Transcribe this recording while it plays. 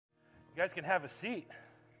You guys can have a seat.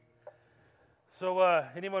 So,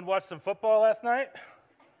 anyone watch some football last night?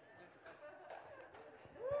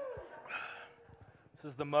 This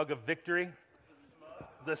is the mug of victory.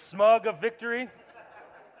 The smug of victory.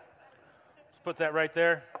 Let's put that right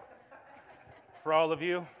there for all of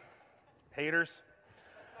you haters.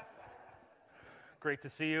 Great to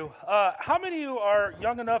see you. How many of you are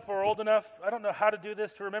young enough or old enough, I don't know how to do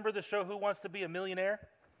this, to remember the show Who Wants to Be a Millionaire?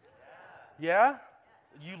 Yeah?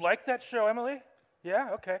 You like that show, Emily? Yeah?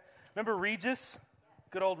 Okay. Remember Regis?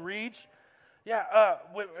 Good old Reg? Yeah,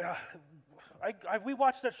 we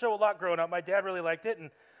watched that show a lot growing up. My dad really liked it,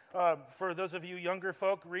 and for those of you younger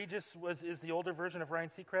folk, Regis is the older version of Ryan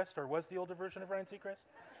Seacrest, or was the older version of Ryan Seacrest.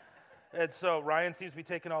 And so Ryan seems to be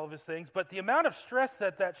taking all of his things. But the amount of stress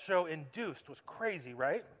that show induced was crazy,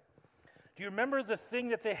 right? Do you remember the thing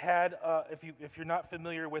that they had, if you're not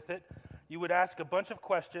familiar with it, you would ask a bunch of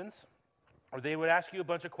questions, or they would ask you a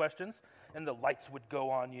bunch of questions, and the lights would go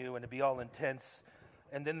on you, and it'd be all intense.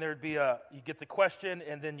 And then there'd be you get the question,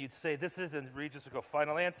 and then you'd say, this is, and Regis would go,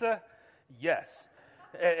 final answer? Yes.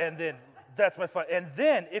 And then that's my fun. And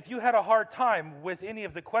then if you had a hard time with any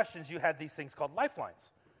of the questions, you had these things called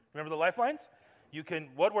lifelines. Remember the lifelines? You can,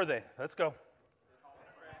 what were they? Let's go.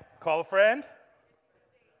 Call a friend.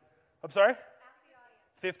 I'm sorry?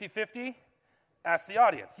 Ask the audience. 50-50? Ask the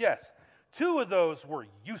audience, yes. 2 of those were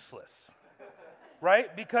useless,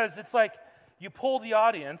 right? Because it's like you pull the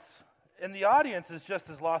audience, and the audience is just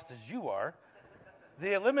as lost as you are.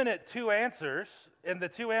 They eliminate 2 answers, and the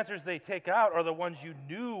 2 answers they take out are the ones you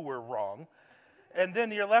knew were wrong. And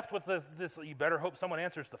then you're left with this, you better hope someone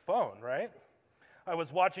answers the phone, right? I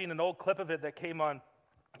was watching an old clip of it that came on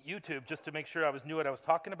YouTube just to make sure I knew what I was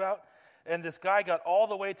talking about. And this guy got all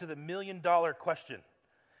the way to the $1 million question.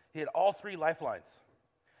 He had all 3 lifelines.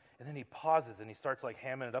 And then he pauses and he starts like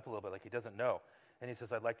hamming it up a little bit like he doesn't know. And he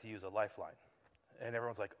says, I'd like to use a lifeline. And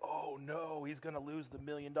everyone's like, oh no, he's going to lose the $1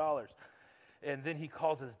 million. And then he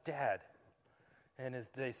calls his dad. And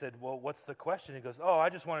they said, well, what's the question? He goes, oh, I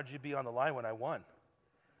just wanted you to be on the line when I won.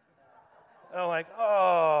 And I'm like,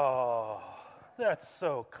 oh, that's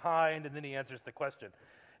so kind. And then he answers the question.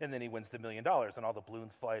 And then he wins the $1 million, and all the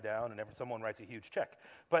balloons fly down, and someone writes a huge check.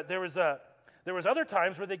 But there was other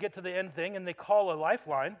times where they get to the end thing, and they call a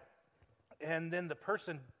lifeline, and then the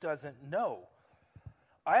person doesn't know.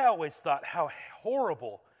 I always thought how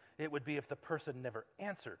horrible it would be if the person never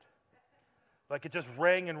answered. Like it just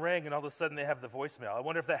rang, and all of a sudden they have the voicemail. I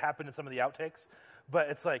wonder if that happened in some of the outtakes. But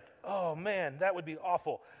it's like, oh man, that would be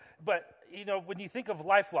awful. But, you know, when you think of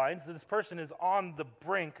lifelines, this person is on the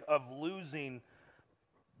brink of losing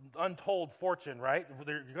untold fortune, right?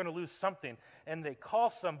 You're going to lose something. And they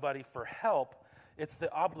call somebody for help. It's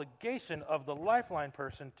the obligation of the lifeline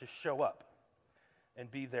person to show up and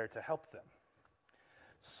be there to help them.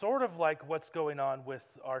 Sort of like what's going on with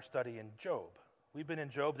our study in Job. We've been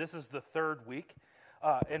in Job. This is the 3rd week.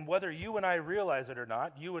 And whether you and I realize it or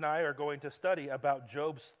not, you and I are going to study about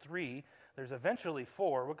Job's 3. There's eventually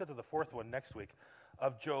 4. We'll get to the 4th one next week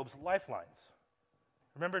of Job's lifelines.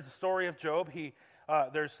 Remember the story of Job?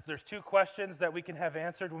 There's 2 questions that we can have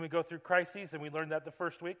answered when we go through crises, and we learned that the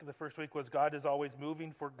first week. The first week was God is always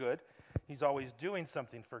moving for good. He's always doing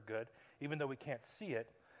something for good, even though we can't see it.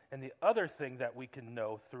 And the other thing that we can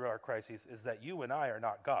know through our crises is that you and I are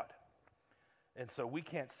not God. And so we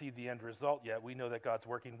can't see the end result yet. We know that God's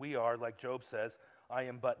working. We are, like Job says, I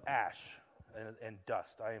am but ash and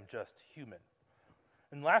dust. I am just human.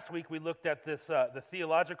 And last week we looked at this the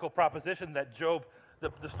theological proposition that Job,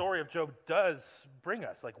 the story of Job does bring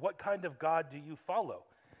us. Like, what kind of God do you follow?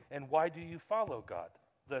 And why do you follow God?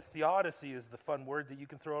 The theodicy is the fun word that you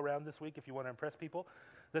can throw around this week if you want to impress people.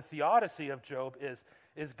 The theodicy of Job is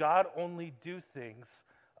God only do things,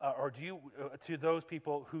 or do you to those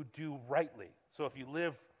people who do rightly? So if you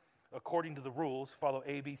live according to the rules, follow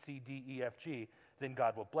A, B, C, D, E, F, G, then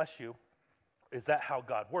God will bless you. Is that how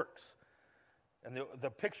God works? And the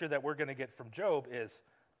picture that we're going to get from Job is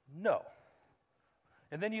no.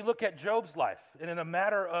 And then you look at Job's life, and in a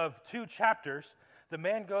matter of 2 chapters, the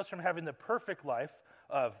man goes from having the perfect life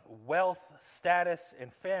of wealth, status,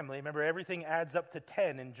 and family. Remember, everything adds up to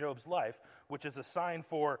 10 in Job's life, which is a sign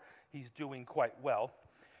for he's doing quite well.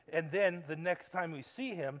 And then the next time we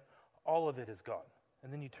see him, all of it is gone.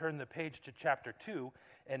 And then you turn the page to chapter 2,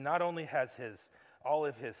 and not only has all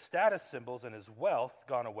of his status symbols and his wealth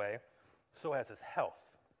gone away, so has his health.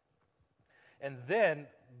 And then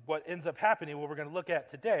what ends up happening, what we're going to look at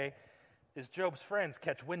today, is Job's friends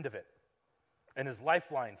catch wind of it, and his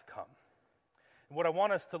lifelines come. And what I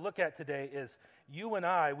want us to look at today is you and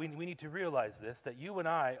I, we need to realize this, that you and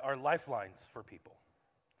I are lifelines for people.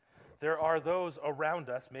 There are those around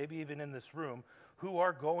us, maybe even in this room, who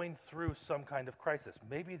are going through some kind of crisis.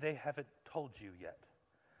 Maybe they haven't told you yet,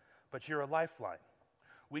 but you're a lifeline.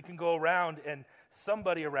 We can go around and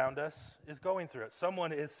somebody around us is going through it.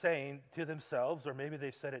 Someone is saying to themselves, or maybe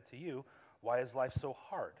they said it to you, why is life so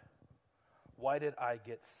hard? Why did I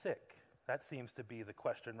get sick? That seems to be the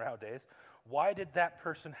question nowadays. Why did that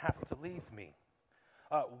person have to leave me?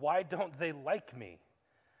 Why don't they like me?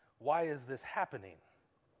 Why is this happening?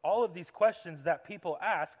 All of these questions that people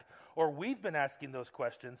ask, or we've been asking those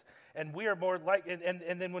questions, and we are more like,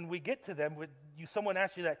 and then when we get to them, someone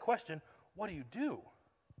asks you that question, what do you do?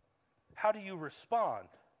 How do you respond?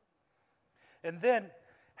 And then,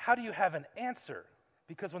 how do you have an answer?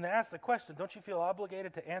 Because when they ask the question, don't you feel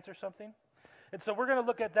obligated to answer something? And so we're going to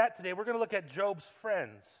look at that today. We're going to look at Job's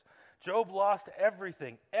friends. Job lost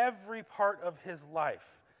everything, every part of his life,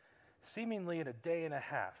 seemingly in a day and a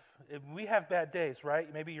half. We have bad days,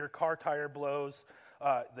 right? Maybe your car tire blows,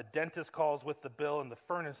 the dentist calls with the bill, and the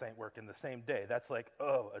furnace ain't working the same day. That's like,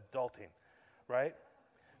 adulting, right?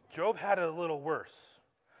 Job had it a little worse.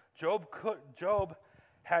 Job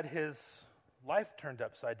had his life turned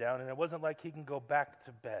upside down, and it wasn't like he can go back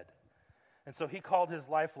to bed. And so he called his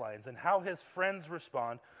lifelines, and how his friends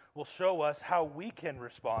respond will show us how we can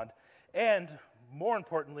respond, and more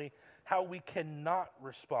importantly, how we cannot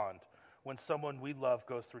respond when someone we love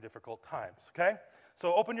goes through difficult times, okay?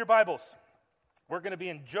 So open your Bibles. We're going to be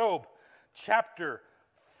in Job chapter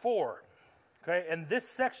 4, okay? And this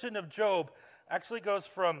section of Job actually goes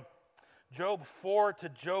from Job 4 to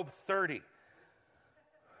Job 30.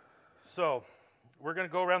 So we're going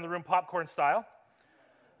to go around the room popcorn style.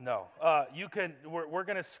 No, we're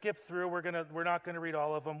going to skip through. We're not going to read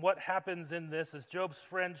all of them. What happens in this is Job's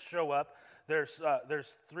friends show up. There's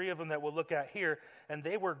 3 of them that we'll look at here, and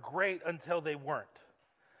they were great until they weren't.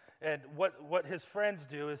 And what his friends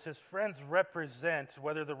do is his friends represent,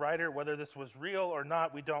 whether this was real or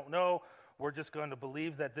not, we don't know. We're just going to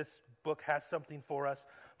believe that this book has something for us.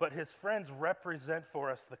 But his friends represent for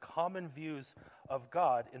us the common views of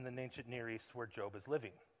God in the ancient Near East where Job is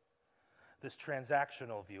living. This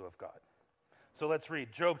transactional view of God. So let's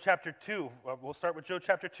read Job chapter 2. We'll start with Job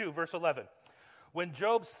chapter 2, verse 11. When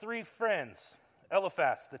Job's 3 friends,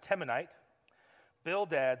 Eliphaz the Temanite,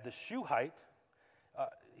 Bildad the Shuhite,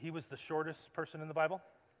 he was the shortest person in the Bible.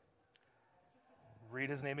 Read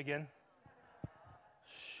his name again.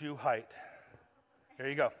 Shuhite. There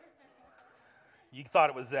you go. You thought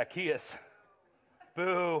it was Zacchaeus.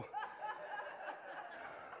 Boo.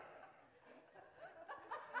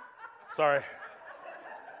 Sorry.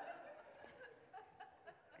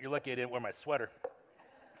 You're lucky I didn't wear my sweater.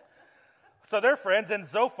 So their friends, and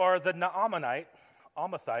Zophar the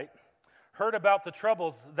Naamathite, heard about the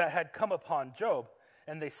troubles that had come upon Job,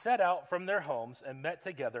 and they set out from their homes and met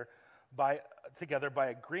together by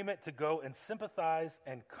agreement to go and sympathize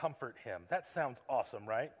and comfort him. That sounds awesome,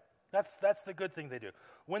 right? That's the good thing they do.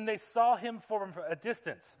 When they saw him from a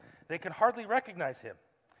distance, they could hardly recognize him.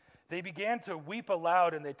 They began to weep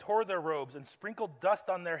aloud, and they tore their robes and sprinkled dust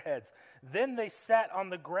on their heads. Then they sat on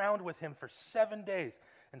the ground with him for 7 days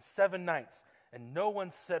and 7 nights, and no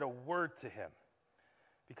one said a word to him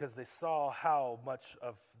because they saw how much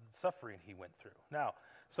of suffering he went through. Now,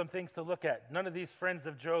 some things to look at. None of these friends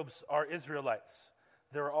of Job's are Israelites.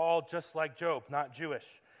 They're all just like Job, not Jewish.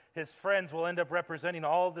 His friends will end up representing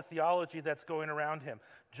all the theology that's going around him.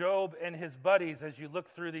 Job and his buddies, as you look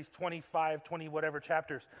through these 20 whatever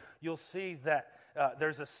chapters, you'll see that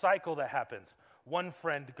there's a cycle that happens. One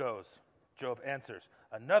friend goes, Job answers.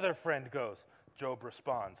 Another friend goes, Job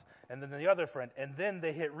responds. And then the other friend, and then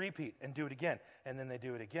they hit repeat and do it again, and then they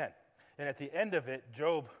do it again. And at the end of it,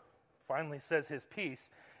 Job finally says his piece,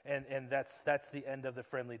 and that's the end of the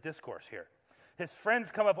friendly discourse here. His friends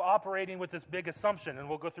come up operating with this big assumption, and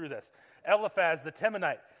we'll go through this. Eliphaz the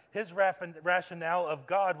Temanite, his rationale of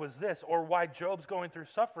God was this, or why Job's going through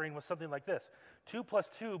suffering was something like this. 2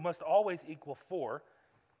 + 2 must always equal 4.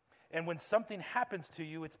 And when something happens to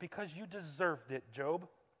you, it's because you deserved it, Job.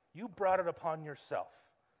 You brought it upon yourself.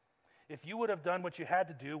 If you would have done what you had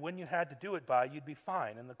to do when you had to do it by, you'd be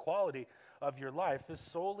fine. And the quality of your life is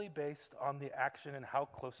solely based on the action and how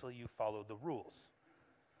closely you follow the rules.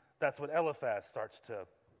 That's what Eliphaz starts to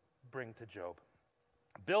bring to Job.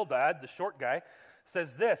 Bildad, the short guy,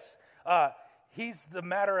 says this. He's the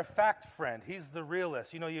matter-of-fact friend. He's the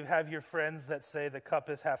realist. You know, you have your friends that say the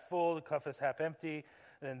cup is half full, the cup is half empty,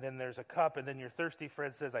 and then there's a cup, and then your thirsty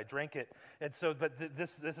friend says, I drank it. And so, but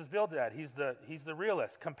this is Bildad. He's the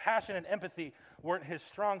realist. Compassion and empathy weren't his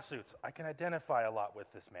strong suits. I can identify a lot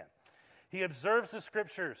with this man. He observes the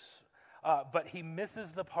scriptures But he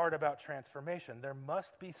misses the part about transformation. There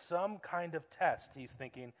must be some kind of test, he's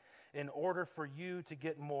thinking, in order for you to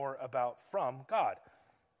get more from God,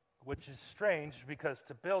 which is strange because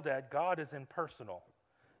to Bildad, God is impersonal.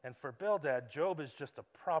 And for Bildad, Job is just a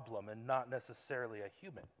problem and not necessarily a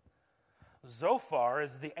human. Zophar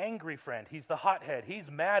is the angry friend. He's the hothead. He's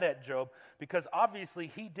mad at Job because obviously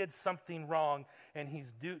he did something wrong and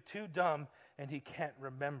he's too dumb and he can't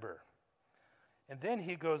remember. And then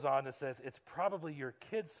he goes on and says, it's probably your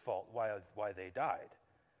kids' fault why they died.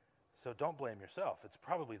 So don't blame yourself. It's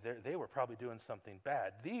probably they were probably doing something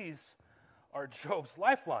bad. These are Job's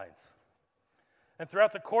lifelines. And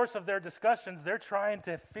throughout the course of their discussions, they're trying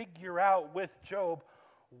to figure out with Job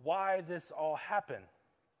why this all happened.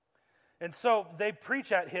 And so they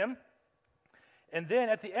preach at him, and then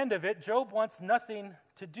at the end of it, Job wants nothing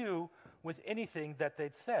to do with anything that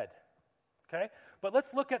they'd said. Okay? But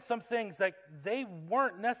let's look at some things that they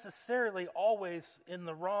weren't necessarily always in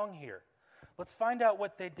the wrong here. Let's find out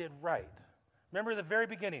what they did right. Remember the very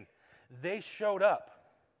beginning. They showed up.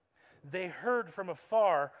 They heard from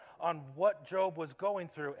afar on what Job was going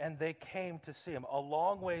through, and they came to see him a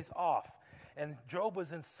long ways off. And Job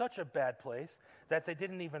was in such a bad place that they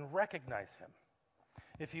didn't even recognize him.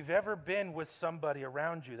 If you've ever been with somebody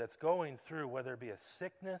around you that's going through, whether it be a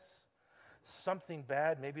sickness, something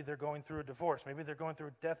bad, maybe they're going through a divorce, maybe they're going through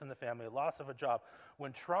a death in the family, a loss of a job.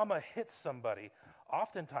 When trauma hits somebody,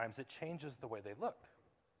 oftentimes it changes the way they look.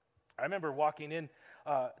 I remember walking in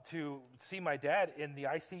to see my dad in the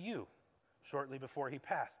ICU shortly before he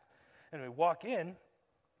passed. And we walk in,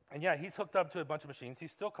 and yeah, he's hooked up to a bunch of machines.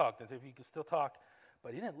 He's still cognitive. He can still talk.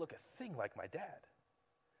 But he didn't look a thing like my dad.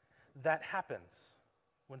 That happens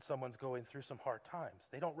when someone's going through some hard times.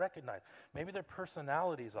 They don't recognize. Maybe their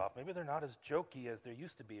personality's off. Maybe they're not as jokey as they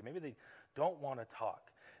used to be. Maybe they don't want to talk.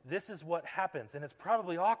 This is what happens, and it's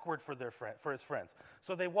probably awkward for his friends.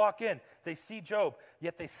 So they walk in, they see Job,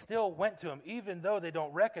 yet they still went to him. Even though they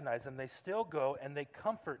don't recognize him, they still go and they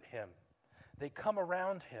comfort him. They come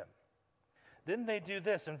around him. Then they do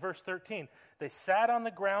this in verse 13. They sat on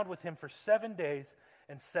the ground with him for 7 days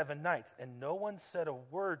and 7 nights, and no one said a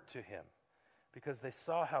word to him because they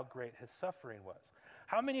saw how great his suffering was.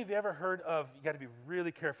 How many of you ever heard of, you got to be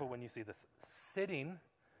really careful when you see this, sitting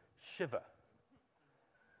Shiva?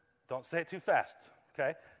 Don't say it too fast,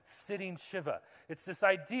 okay? Sitting Shiva. It's this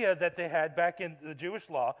idea that they had back in the Jewish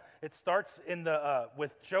law. It starts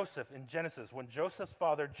with Joseph in Genesis. When Joseph's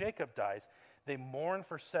father Jacob dies, they mourn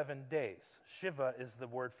for 7 days. Shiva is the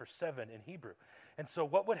word for 7 in Hebrew. And so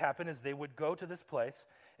what would happen is they would go to this place,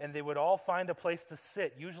 and they would all find a place to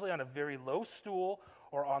sit, usually on a very low stool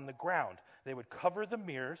or on the ground. They would cover the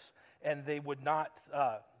mirrors, and they would not,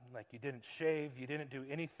 like you didn't shave, you didn't do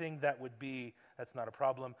anything that would be, that's not a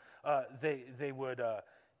problem. They would,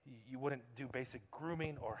 you wouldn't do basic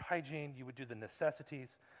grooming or hygiene. You would do the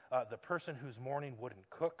necessities. The person who's mourning wouldn't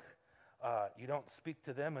cook. You don't speak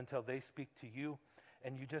to them until they speak to you,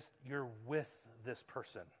 and you're with this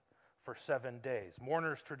person for 7 days.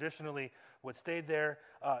 Mourners traditionally would stay there.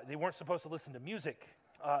 They weren't supposed to listen to music.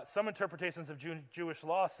 Some interpretations of Jewish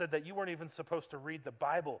law said that you weren't even supposed to read the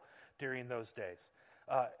Bible during those days,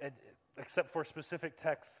 except for specific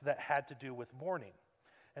texts that had to do with mourning.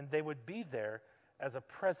 And they would be there as a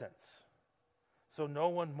presence, so no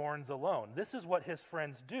one mourns alone. This is what his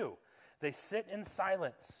friends do. They sit in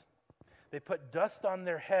silence. They put dust on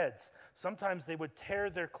their heads. Sometimes they would tear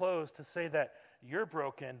their clothes to say that you're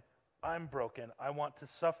broken, I'm broken, I want to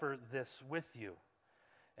suffer this with you.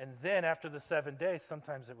 And then after the 7 days,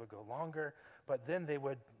 sometimes it would go longer, but then they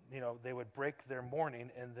would break their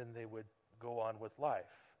mourning and then they would go on with life.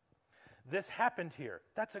 This happened here.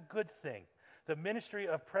 That's a good thing. The ministry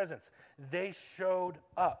of presence. They showed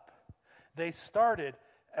up. They started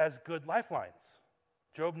as good lifelines.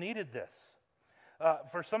 Job needed this.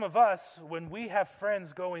 For some of us, when we have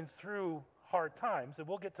friends going through hard times, and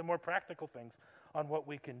we'll get to more practical things on what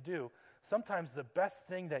we can do, sometimes the best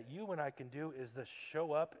thing that you and I can do is to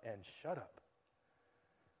show up and shut up.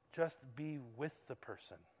 Just be with the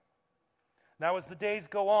person. Now, as the days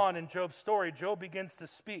go on in Job's story, Job begins to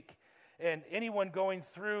speak. And anyone going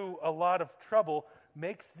through a lot of trouble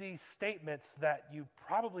makes these statements that you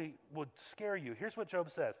probably would scare you. Here's what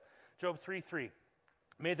Job says. Job 3:3.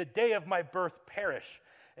 May the day of my birth perish,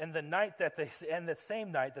 and the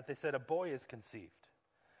same night that they said a boy is conceived.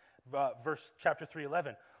 Chapter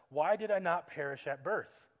 3:11. Why did I not perish at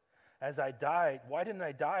birth? As I died, why didn't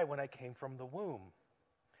I die when I came from the womb?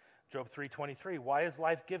 Job 3:23. Why is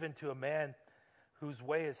life given to a man whose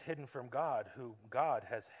way is hidden from God, who God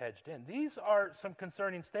has hedged in? These are some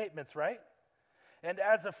concerning statements, right? And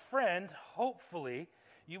as a friend, hopefully,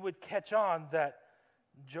 you would catch on that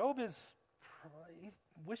Job he's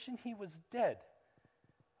wishing he was dead.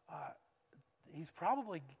 He's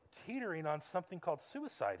probably teetering on something called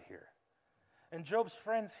suicide here. And Job's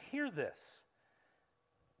friends hear this,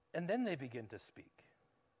 and then they begin to speak.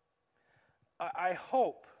 I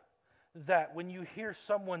hope that when you hear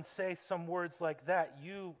someone say some words like that,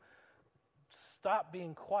 you stop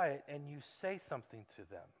being quiet and you say something to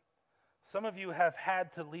them. Some of you have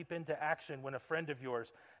had to leap into action when a friend of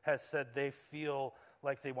yours has said they feel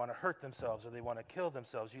like they want to hurt themselves or they want to kill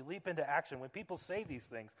themselves. You leap into action. When people say these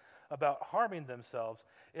things about harming themselves,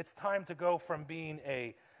 it's time to go from being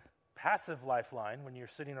a passive lifeline when you're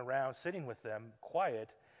sitting around, sitting with them,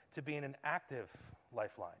 quiet, to being an active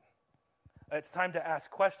lifeline. It's time to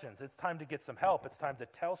ask questions. It's time to get some help. It's time to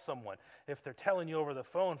tell someone. If they're telling you over the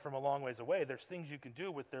phone from a long ways away, there's things you can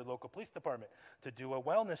do with their local police department to do a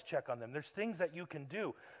wellness check on them. There's things that you can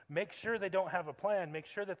do. Make sure they don't have a plan. Make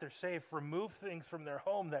sure that they're safe. Remove things from their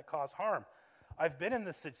home that cause harm. I've been in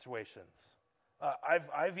these situations.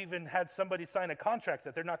 I've even had somebody sign a contract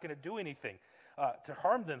that they're not going to do anything to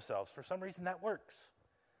harm themselves. For some reason, that works.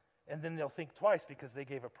 And then they'll think twice because they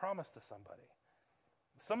gave a promise to somebody.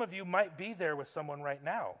 Some of you might be there with someone right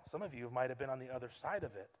now. Some of you might have been on the other side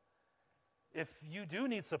of it. If you do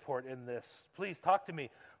need support in this, please talk to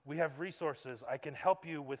me. We have resources. I can help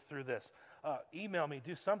you through this. Email me,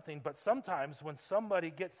 do something. But sometimes when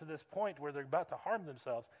somebody gets to this point where they're about to harm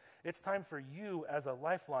themselves, it's time for you as a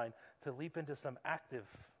lifeline to leap into some active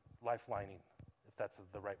lifelining, if that's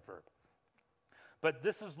the right verb. But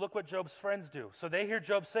look what Job's friends do. So they hear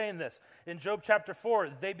Job saying this. In Job chapter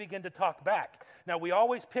 4, they begin to talk back. Now, we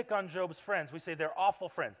always pick on Job's friends. We say they're awful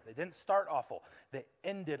friends. They didn't start awful. They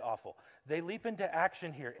ended awful. They leap into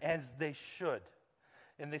action here, as they should.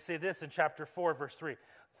 And they say this in chapter 4, verse 3.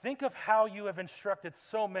 Think of how you have instructed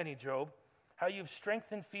so many, Job, how you've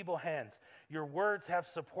strengthened feeble hands. Your words have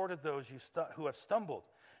supported those who have stumbled.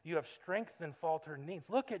 You have strengthened faltered knees.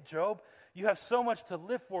 Look at Job. You have so much to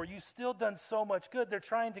live for. You've still done so much good. They're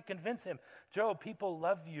trying to convince him. Job, people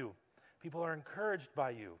love you. People are encouraged by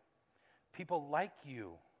you. People like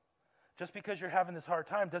you. Just because you're having this hard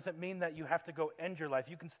time doesn't mean that you have to go end your life.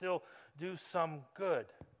 You can still do some good.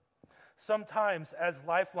 Sometimes, as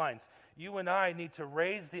lifelines, you and I need to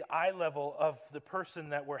raise the eye level of the person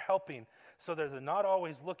that we're helping so that they're not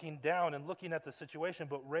always looking down and looking at the situation,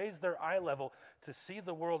 but raise their eye level to see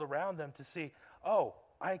the world around them, to see, oh,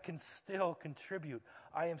 I can still contribute.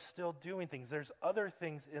 I am still doing things. There's other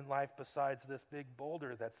things in life besides this big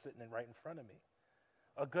boulder that's sitting right in front of me.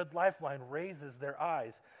 A good lifeline raises their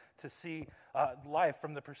eyes to see life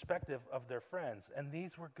from the perspective of their friends. And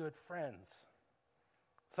these were good friends.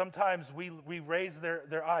 Sometimes we raise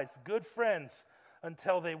their eyes. Good friends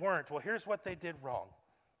until they weren't. Well, here's what they did wrong.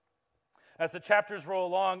 As the chapters roll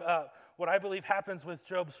along, what I believe happens with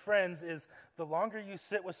Job's friends is the longer you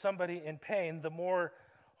sit with somebody in pain, the more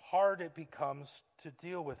hard it becomes to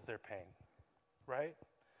deal with their pain, right?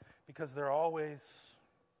 Because they're always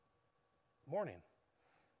mourning.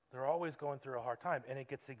 They're always going through a hard time, and it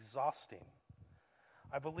gets exhausting.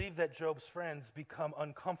 I believe that Job's friends become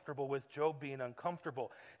uncomfortable with Job being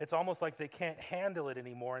uncomfortable. It's almost like they can't handle it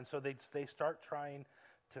anymore, and so they start trying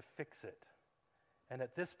to fix it. And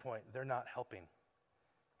at this point, they're not helping.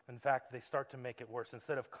 In fact, they start to make it worse.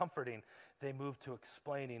 Instead of comforting, they move to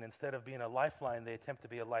explaining. Instead of being a lifeline, they attempt to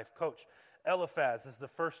be a life coach. Eliphaz is the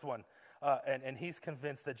first one, and he's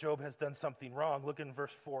convinced that Job has done something wrong. Look in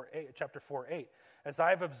chapter 4:8. As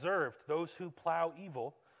I've observed, those who plow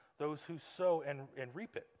evil, those who sow and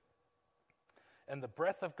reap it. And the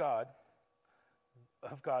breath of God,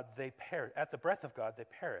 they perish. At the breath of God, they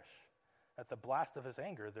perish. At the blast of his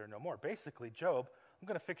anger, they're no more. Basically, Job, I'm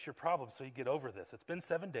going to fix your problem so you get over this. It's been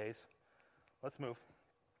 7 days. Let's move.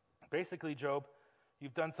 Basically, Job,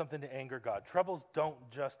 you've done something to anger God. Troubles don't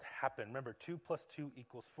just happen. Remember, 2 + 2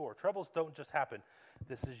 = 4. Troubles don't just happen.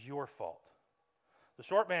 This is your fault. The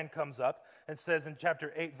short man comes up and says in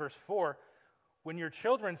chapter 8, verse 4, when your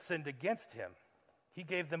children sinned against him, he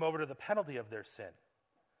gave them over to the penalty of their sin.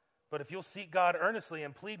 But if you'll seek God earnestly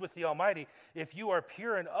and plead with the Almighty, if you are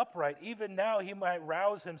pure and upright, even now he might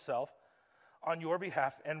rouse himself on your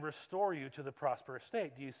behalf and restore you to the prosperous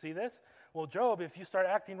state. Do you see this? Well, Job, if you start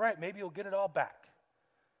acting right, maybe you'll get it all back.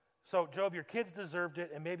 So, Job, your kids deserved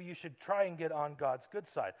it, and maybe you should try and get on God's good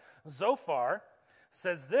side. Zophar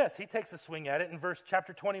says this. He takes a swing at it in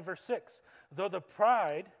chapter 20, verse 6. Though the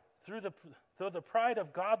pride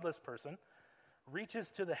of godless person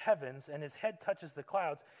reaches to the heavens and his head touches the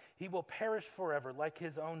clouds, he will perish forever like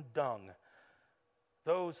his own dung.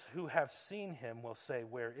 Those who have seen him will say,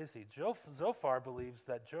 where is he? Zophar believes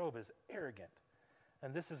that Job is arrogant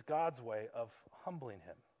And this is God's way of humbling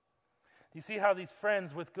him. Do you see how these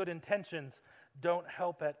friends with good intentions don't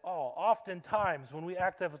help at all? Oftentimes, when we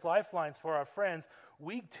act as lifelines for our friends,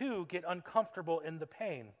 we too get uncomfortable in the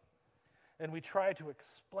pain. And we try to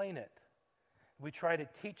explain it. We try to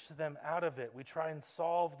teach them out of it. We try and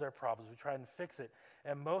solve their problems. We try and fix it.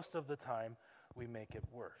 And most of the time, we make it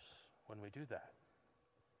worse when we do that.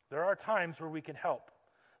 There are times where we can help.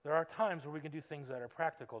 There are times where we can do things that are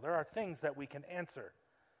practical. There are things that we can answer.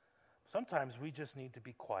 Sometimes we just need to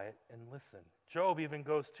be quiet and listen. Job even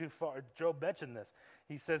goes too far. Job mentioned this.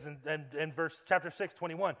 He says in chapter 6,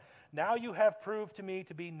 21, "Now you have proved to me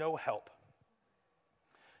to be no help.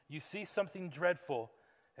 You see something dreadful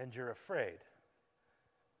and you're afraid."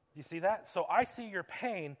 Do you see that? So I see your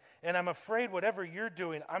pain and I'm afraid whatever you're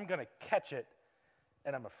doing, I'm going to catch it.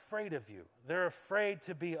 And I'm afraid of you. They're afraid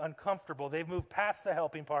to be uncomfortable. They've moved past the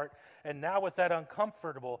helping part. And now with that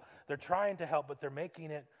uncomfortable, they're trying to help, but they're making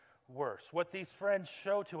it worse. What these friends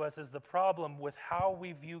show to us is the problem with how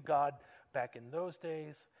we view God back in those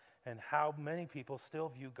days and how many people still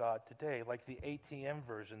view God today, like the ATM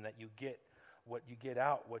version that you get what you get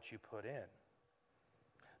out, what you put in.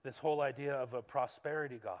 This whole idea of a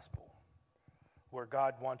prosperity gospel where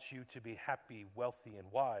God wants you to be happy, wealthy,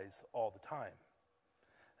 and wise all the time.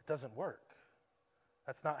 It doesn't work.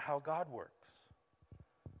 That's not how God works.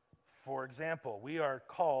 For example, we are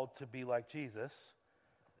called to be like Jesus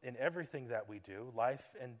in everything that we do,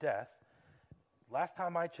 life and death. Last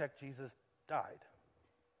time I checked, Jesus died,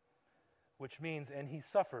 which means, and he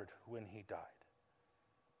suffered when he died.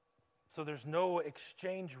 So there's no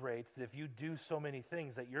exchange rate if you do so many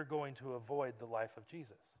things that you're going to avoid the life of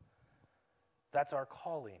Jesus. That's our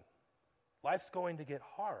calling. Life's going to get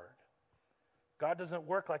hard. God doesn't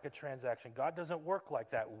work like a transaction. God doesn't work like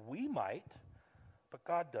that. We might, but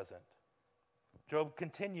God doesn't. Job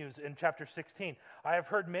continues in chapter 16. "I have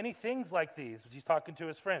heard many things like these." He's talking to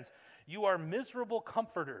his friends. "You are miserable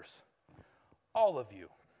comforters, all of you.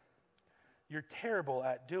 You're terrible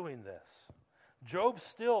at doing this." Job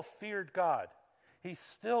still feared God. He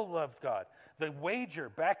still loved God. The wager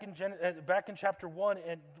back in chapter 1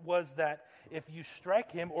 was that if you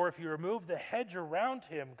strike him or if you remove the hedge around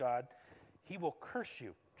him, God, he will curse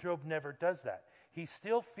you. Job never does that. He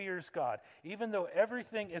still fears God. Even though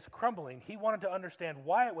everything is crumbling, he wanted to understand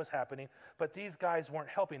why it was happening, but these guys weren't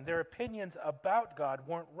helping. Their opinions about God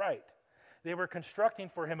weren't right. They were constructing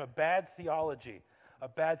for him a bad theology, a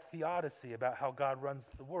bad theodicy about how God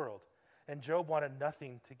runs the world. And Job wanted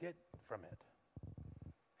nothing to get from it.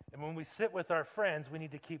 And when we sit with our friends, we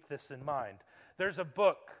need to keep this in mind. There's a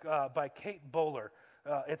book by Kate Bowler.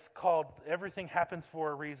 It's called "Everything Happens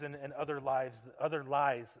for a Reason and Other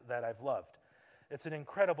Lies That I've Loved." It's an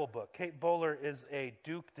incredible book. Kate Bowler is a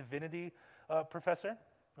Duke Divinity professor,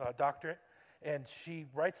 doctorate, and she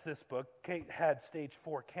writes this book. Kate had stage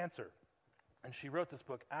 4 cancer, and she wrote this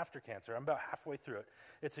book after cancer. I'm about halfway through it.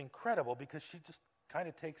 It's incredible because she just kind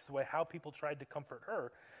of takes away how people tried to comfort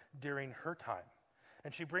her during her time.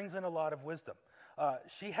 And she brings in a lot of wisdom.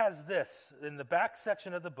 She has this in the back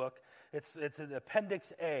section of the book. It's in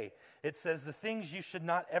Appendix A. It says the things you should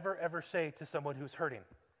not ever say to someone who's hurting.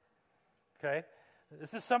 Okay?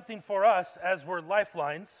 This is something for us as we're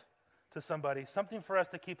lifelines to somebody, something for us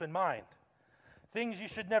to keep in mind. Things you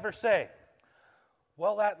should never say.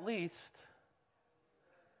 Well, at least,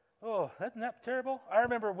 isn't that terrible? I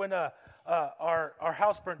remember when our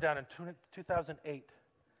house burnt down in 2008.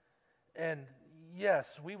 And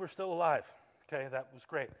yes, we were still alive. Okay, that was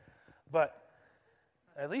great. But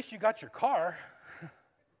at least you got your car.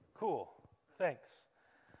 Cool. Thanks.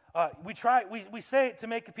 We say it to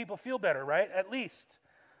make people feel better, right? At least.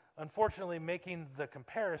 Unfortunately, making the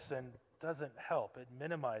comparison doesn't help. It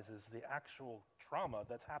minimizes the actual trauma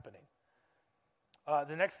that's happening.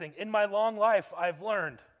 The next thing, in my long life, I've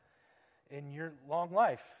learned. In your long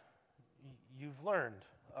life, you've learned.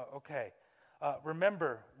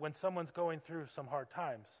 Remember, when someone's going through some hard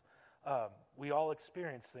times, we all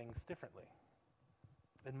experience things differently.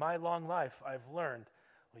 In my long life, I've learned,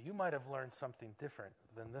 well, you might have learned something different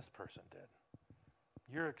than this person did.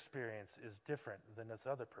 Your experience is different than this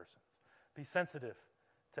other person's. Be sensitive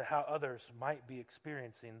to how others might be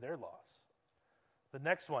experiencing their loss. The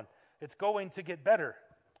next one, it's going to get better.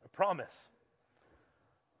 A promise.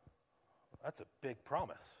 That's a big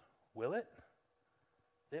promise. Will it?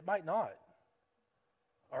 It might not.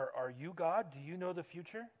 Are you God? Do you know the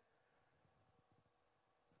future?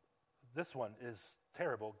 This one is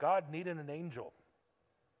terrible. God needed an angel.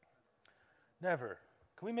 Never.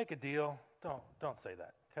 Can we make a deal? Don't say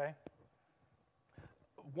that, okay?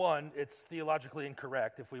 One, it's theologically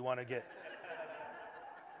incorrect if we want to get...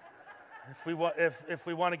 if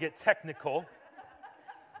we want to get technical,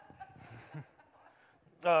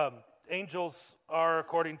 angels are,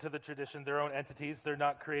 according to the tradition, their own entities. They're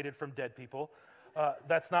not created from dead people.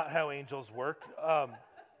 That's not how angels work.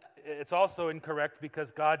 It's also incorrect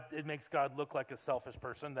because it makes God look like a selfish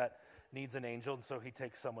person that needs an angel, and so he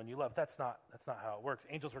takes someone you love. That's not how it works.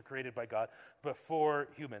 Angels were created by God before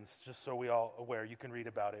humans, just so we all aware. You can read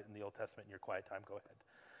about it in the Old Testament in your quiet time. Go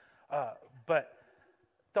ahead. But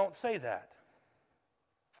don't say that.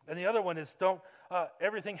 And the other one is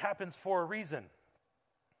everything happens for a reason.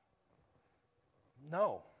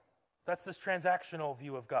 No. That's this transactional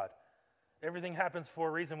view of God. Everything happens for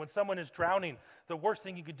a reason. When someone is drowning, the worst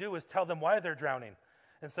thing you could do is tell them why they're drowning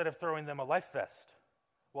instead of throwing them a life vest.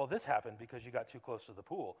 Well, this happened because you got too close to the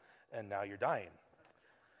pool, and now you're dying.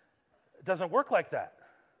 It doesn't work like that.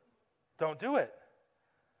 Don't do it.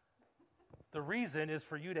 The reason is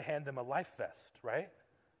for you to hand them a life vest, right?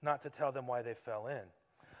 Not to tell them why they fell in.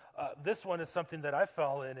 This one is something that I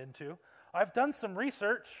fell into. I've done some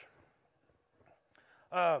research.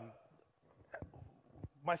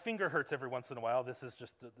 My finger hurts every once in a while.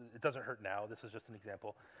 It doesn't hurt now. This is just an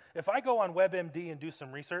example. If I go on WebMD and do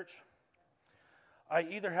some research, I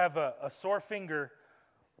either have a sore finger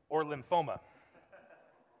or lymphoma.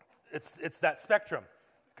 It's that spectrum,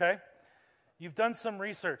 okay? You've done some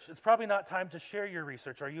research. It's probably not time to share your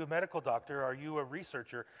research. Are you a medical doctor? Are you a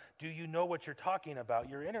researcher? Do you know what you're talking about?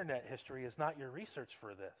 Your internet history is not your research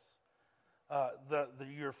for this.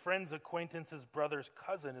 Your friend's acquaintance's brother's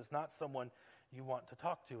cousin is not someone you want to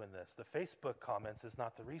talk to in this. The Facebook comments is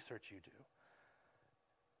not the research you do.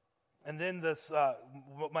 And then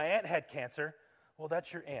my aunt had cancer. Well,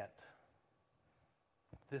 that's your aunt.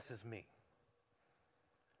 This is me.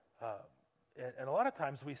 And a lot of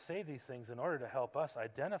times we say these things in order to help us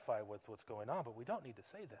identify with what's going on, but we don't need to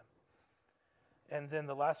say them. And then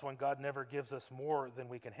the last one, God never gives us more than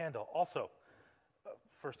we can handle. Also,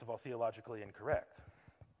 first of all, theologically incorrect.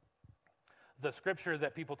 The scripture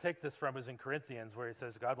that people take this from is in Corinthians, where it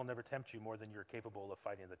says, God will never tempt you more than you're capable of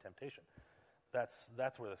fighting the temptation.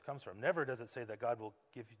 That's where this comes from. Never does it say that God will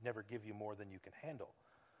never give you more than you can handle.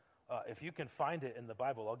 If you can find it in the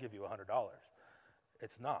Bible, I'll give you $100.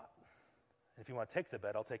 It's not. If you want to take the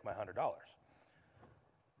bet, I'll take my $100.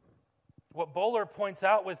 What Bowler points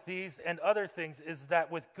out with these and other things is that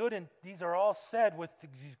these are all said with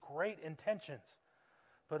these great intentions.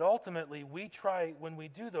 But ultimately, when we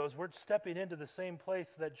do those, we're stepping into the same place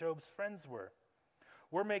that Job's friends were.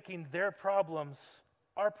 We're making their problems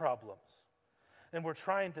our problems. And we're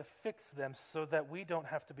trying to fix them so that we don't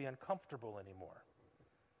have to be uncomfortable anymore.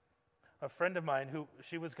 A friend of mine,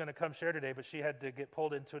 she was going to come share today, but she had to get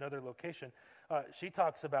pulled into another location. She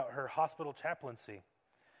talks about her hospital chaplaincy.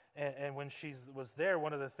 And when she was there,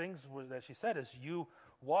 one of the things that she said is you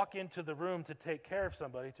walk into the room to take care of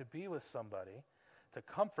somebody, to be with somebody, to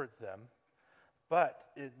comfort them, but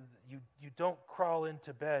you don't crawl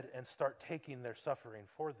into bed and start taking their suffering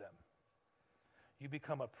for them. You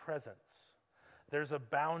become a presence. There's a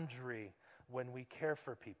boundary when we care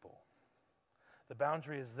for people. The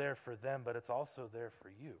boundary is there for them, but it's also there for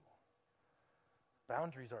you.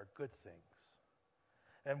 Boundaries are good things.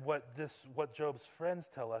 And what Job's friends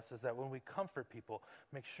tell us is that when we comfort people,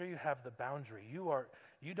 make sure you have the boundary.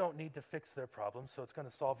 You don't need to fix their problems, so it's going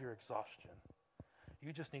to solve your exhaustion.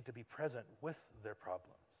 You just need to be present with their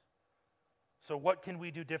problems. So what can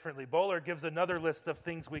we do differently? Bowler gives another list of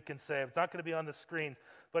things we can say. It's not going to be on the screens,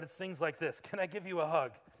 but it's things like this. Can I give you a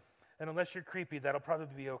hug? And unless you're creepy, that'll probably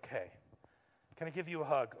be okay. Can I give you a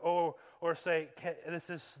hug? Or say,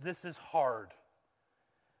 this is hard.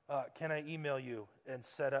 Can I email you and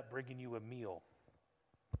set up bringing you a meal?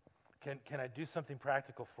 Can I do something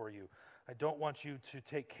practical for you? I don't want you to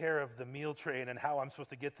take care of the meal train and how I'm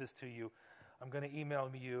supposed to get this to you. I'm going to email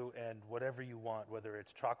you, and whatever you want, whether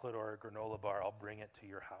it's chocolate or a granola bar, I'll bring it to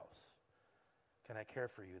your house. Can I care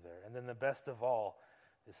for you there? And then the best of all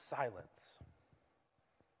is silence.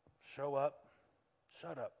 Show up,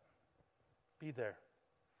 shut up, be there,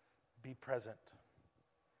 be present.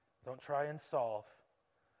 Don't try and solve,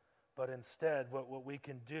 but instead what we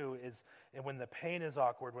can do is, and when the pain is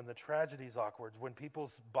awkward, when the tragedy is awkward, when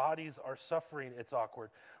people's bodies are suffering, it's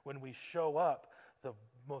awkward. When we show up, the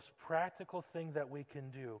most practical thing that we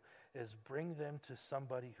can do is bring them to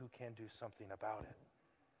somebody who can do something about it.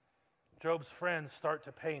 Job's friends start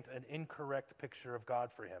to paint an incorrect picture of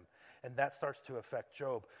God for him, and that starts to affect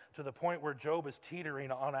Job to the point where Job is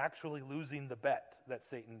teetering on actually losing the bet that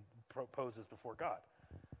Satan proposes before God.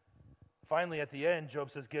 Finally, at the end,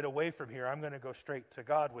 Job says, get away from here. I'm going to go straight to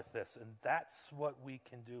God with this, and that's what we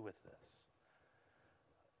can do with this.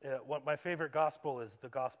 My favorite gospel is the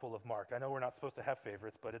Gospel of Mark. I know we're not supposed to have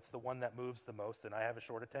favorites, but it's the one that moves the most, and I have a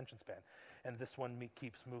short attention span. And this one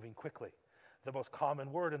keeps moving quickly. The most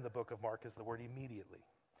common word in the book of Mark is the word immediately.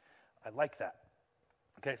 I like that.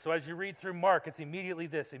 Okay, so as you read through Mark, it's immediately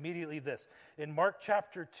this, immediately this. In Mark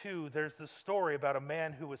chapter 2, there's this story about a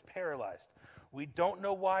man who was paralyzed. We don't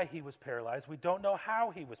know why he was paralyzed. We don't know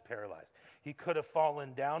how he was paralyzed. He could have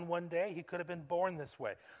fallen down one day. He could have been born this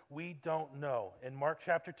way. We don't know. In Mark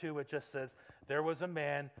chapter 2, it just says, there was a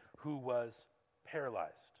man who was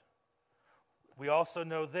paralyzed. We also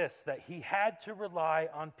know this, that he had to rely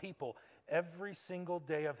on people every single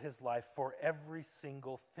day of his life for every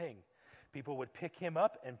single thing. People would pick him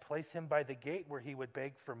up and place him by the gate where he would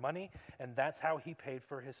beg for money, and that's how he paid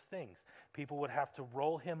for his things. People would have to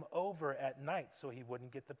roll him over at night so he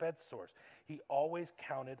wouldn't get the bed sores. He always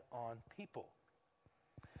counted on people.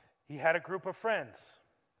 He had a group of friends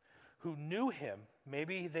who knew him.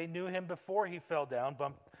 Maybe they knew him before he fell down,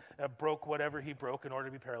 broke whatever he broke in order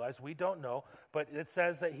to be paralyzed. We don't know, but it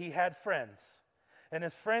says that he had friends. And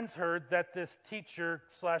his friends heard that this teacher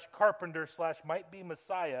slash carpenter slash might be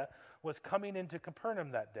Messiah was coming into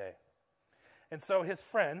Capernaum that day. And so his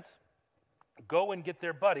friends go and get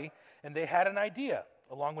their buddy, and they had an idea,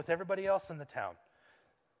 along with everybody else in the town.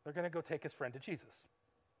 They're going to go take his friend to Jesus.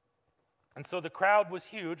 And so the crowd was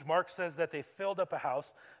huge. Mark says that they filled up a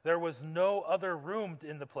house. There was no other room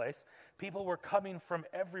in the place. People were coming from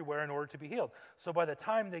everywhere in order to be healed. So by the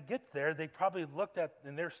time they get there, they probably looked at,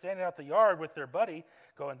 and they're standing out the yard with their buddy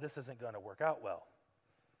going, this isn't going to work out well.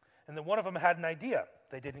 And then one of them had an idea.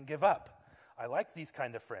 They didn't give up. I like these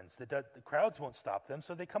kind of friends. The crowds won't stop them,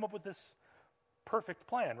 so they come up with this perfect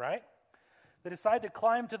plan, right? They decide to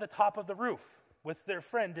climb to the top of the roof with their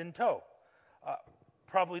friend in tow.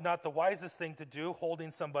 Probably not the wisest thing to do,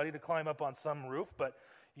 holding somebody to climb up on some roof, but,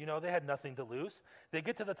 they had nothing to lose. They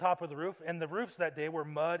get to the top of the roof, and the roofs that day were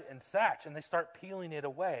mud and thatch, and they start peeling it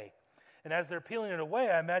away. And as they're peeling it away,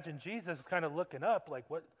 I imagine Jesus is kind of looking up like,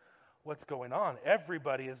 what's going on?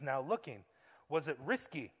 Everybody is now looking. Was it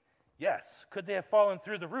risky? Yes. Could they have fallen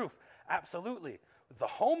through the roof? Absolutely. The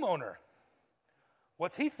homeowner,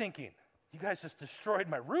 what's he thinking? You guys just destroyed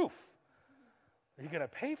my roof. Are you going to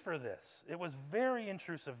pay for this? It was very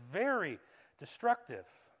intrusive, very destructive,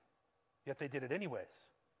 yet they did it anyways.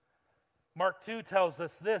 Mark 2 tells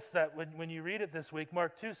us this, that when you read it this week,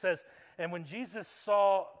 Mark 2 says, and when Jesus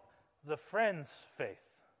saw the friends' faith,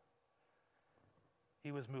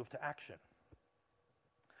 he was moved to action.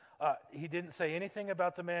 He didn't say anything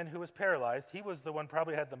about the man who was paralyzed. He was the one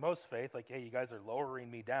probably had the most faith, like, hey, you guys are lowering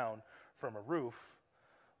me down from a roof.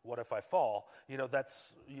 What if I fall? He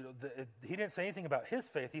didn't say anything about his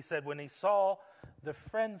faith. He said when he saw the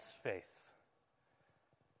friend's faith.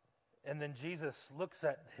 And then Jesus looks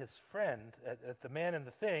at his friend, at the man in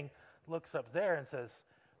the thing, looks up there and says,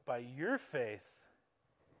 by your faith,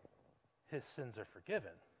 his sins are forgiven.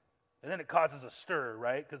 And then it causes a stir,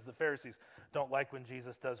 right? Because the Pharisees don't like when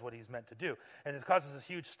Jesus does what he's meant to do. And it causes this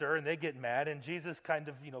huge stir, and they get mad, and Jesus kind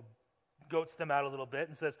of, goats them out a little bit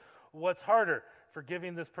and says, what's harder,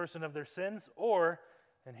 forgiving this person of their sins, or,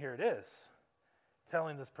 and here it is,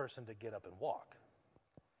 telling this person to get up and walk?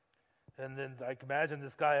 And then I can imagine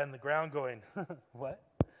this guy on the ground going, what?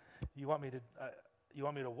 You want me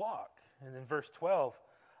to walk? And then verse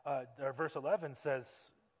 11 says,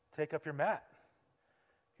 take up your mat.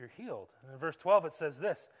 You're healed. And in verse 12 it says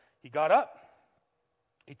this, he got up,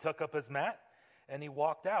 he took up his mat, and he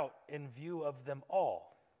walked out in view of them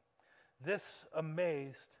all. This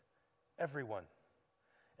amazed everyone.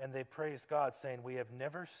 And they praised God, saying, we have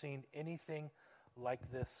never seen anything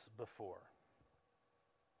like this before.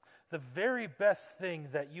 The very best thing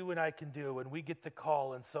that you and I can do when we get the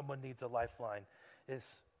call and someone needs a lifeline is,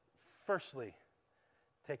 firstly,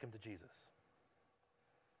 take them to Jesus.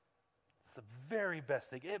 It's the very best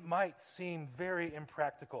thing. It might seem very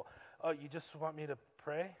impractical. Oh, you just want me to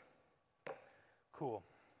pray? Cool.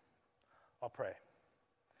 I'll pray.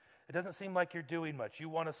 It doesn't seem like you're doing much. You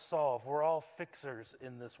want to solve. We're all fixers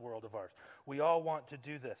in this world of ours. We all want to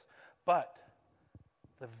do this. But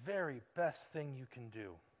the very best thing you can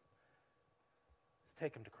do is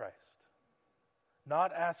take them to Christ.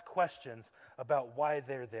 Not ask questions about why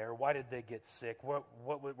they're there. Why did they get sick? What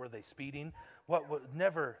were they speeding?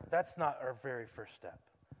 Never. That's not our very first step.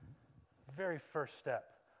 Very first step,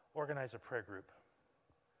 organize a prayer group.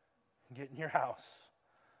 Get in your house.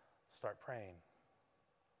 Start praying.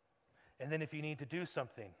 And then if you need to do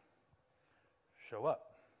something, show up.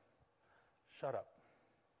 Shut up.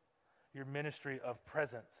 Your ministry of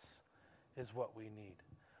presence is what we need.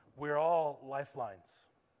 We're all lifelines.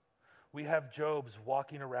 We have Jobs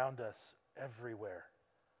walking around us everywhere.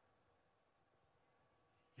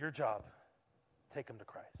 Your job, take them to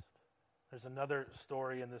Christ. There's another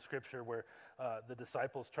story in the scripture where the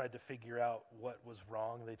disciples tried to figure out what was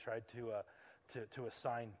wrong. They tried to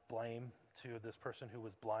assign blame to this person who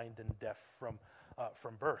was blind and deaf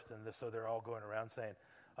from birth. And so they're all going around saying,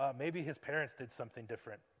 maybe his parents did something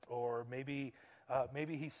different, or maybe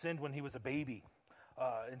he sinned when he was a baby.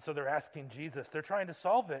 And so they're asking Jesus. They're trying to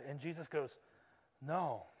solve it, and Jesus goes,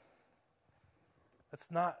 no,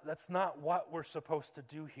 that's not what we're supposed to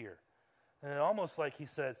do here. And almost like he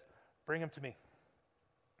says, bring him to me.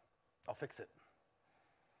 I'll fix it.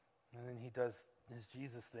 And then he does his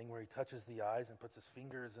Jesus thing where he touches the eyes and puts his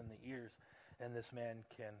fingers in the ears, and this man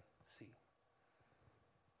can see.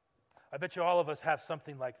 I bet you all of us have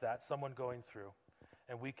something like that, someone going through,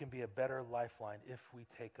 and we can be a better lifeline if we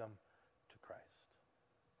take them to Christ.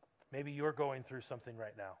 Maybe you're going through something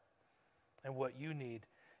right now, and what you need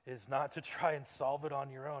is not to try and solve it on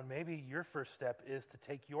your own. Maybe your first step is to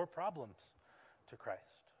take your problems to Christ.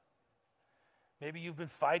 Maybe you've been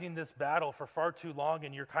fighting this battle for far too long,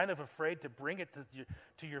 and you're kind of afraid to bring it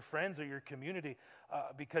to your friends or your community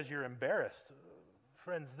because you're embarrassed.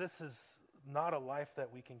 Friends, this is not a life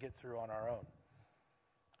that we can get through on our own.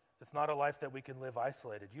 It's not a life that we can live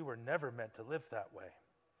isolated. You were never meant to live that way.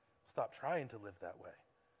 Stop trying to live that way.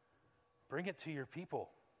 Bring it to your people.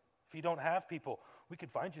 If you don't have people, we can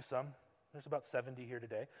find you some. There's about 70 here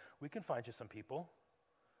today. We can find you some people,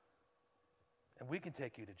 and we can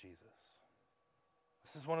take you to Jesus.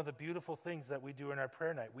 This is one of the beautiful things that we do in our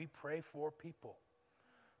prayer night. We pray for people.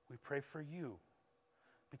 We pray for you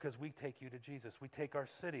because we take you to Jesus. We take our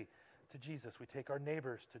city to Jesus. We take our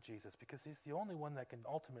neighbors to Jesus because he's the only one that can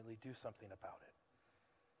ultimately do something about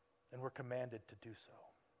it. And we're commanded to do so.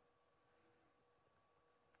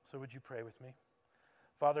 So would you pray with me?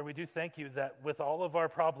 Father, we do thank you that with all of our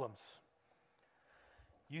problems,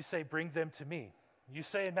 you say, bring them to me. You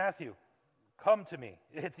say in Matthew, come to me.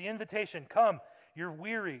 It's the invitation, come. You're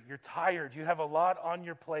weary, you're tired, you have a lot on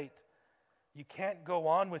your plate. You can't go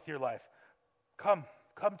on with your life. Come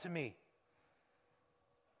to me.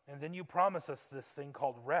 And then you promise us this thing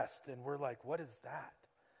called rest, and we're like, what is that?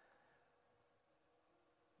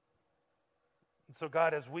 And so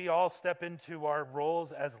God, as we all step into our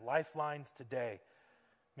roles as lifelines today,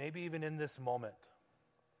 maybe even in this moment,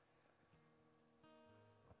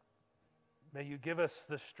 may you give us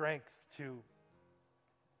the strength to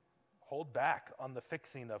hold back on the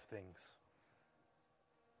fixing of things.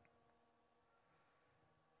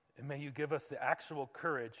 And may you give us the actual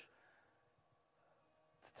courage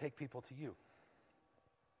to take people to you.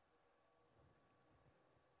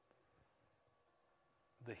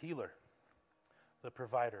 The healer, the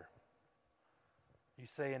provider. You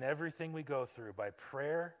say in everything we go through, by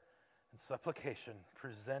prayer and supplication,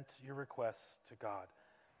 present your requests to God.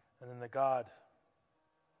 And then the God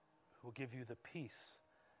who will give you the peace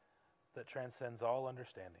that transcends all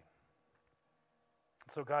understanding.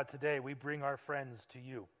 So God, today we bring our friends to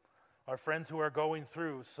you. Our friends who are going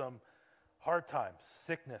through some hard times,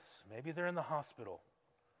 sickness. Maybe they're in the hospital.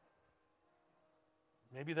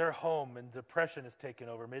 Maybe they're home and depression has taken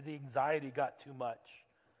over. Maybe the anxiety got too much.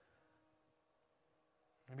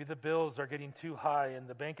 Maybe the bills are getting too high and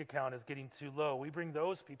the bank account is getting too low. We bring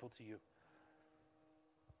those people to you.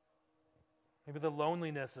 Maybe the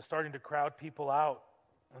loneliness is starting to crowd people out.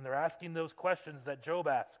 And they're asking those questions that Job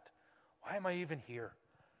asked. Why am I even here?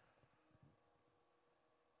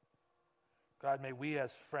 God, may we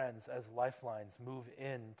as friends, as lifelines, move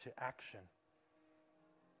into action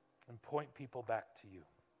and point people back to you.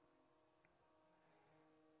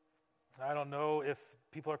 I don't know if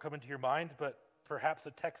people are coming to your mind, but perhaps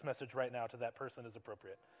a text message right now to that person is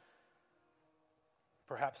appropriate.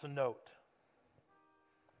 Perhaps a note.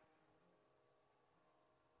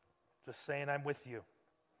 Just saying, I'm with you.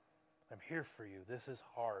 I'm here for you. This is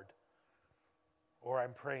hard. Or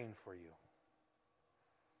I'm praying for you.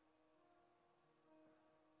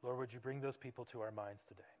 Lord, would you bring those people to our minds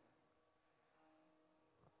today?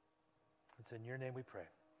 It's in your name we pray.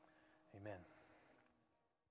 Amen.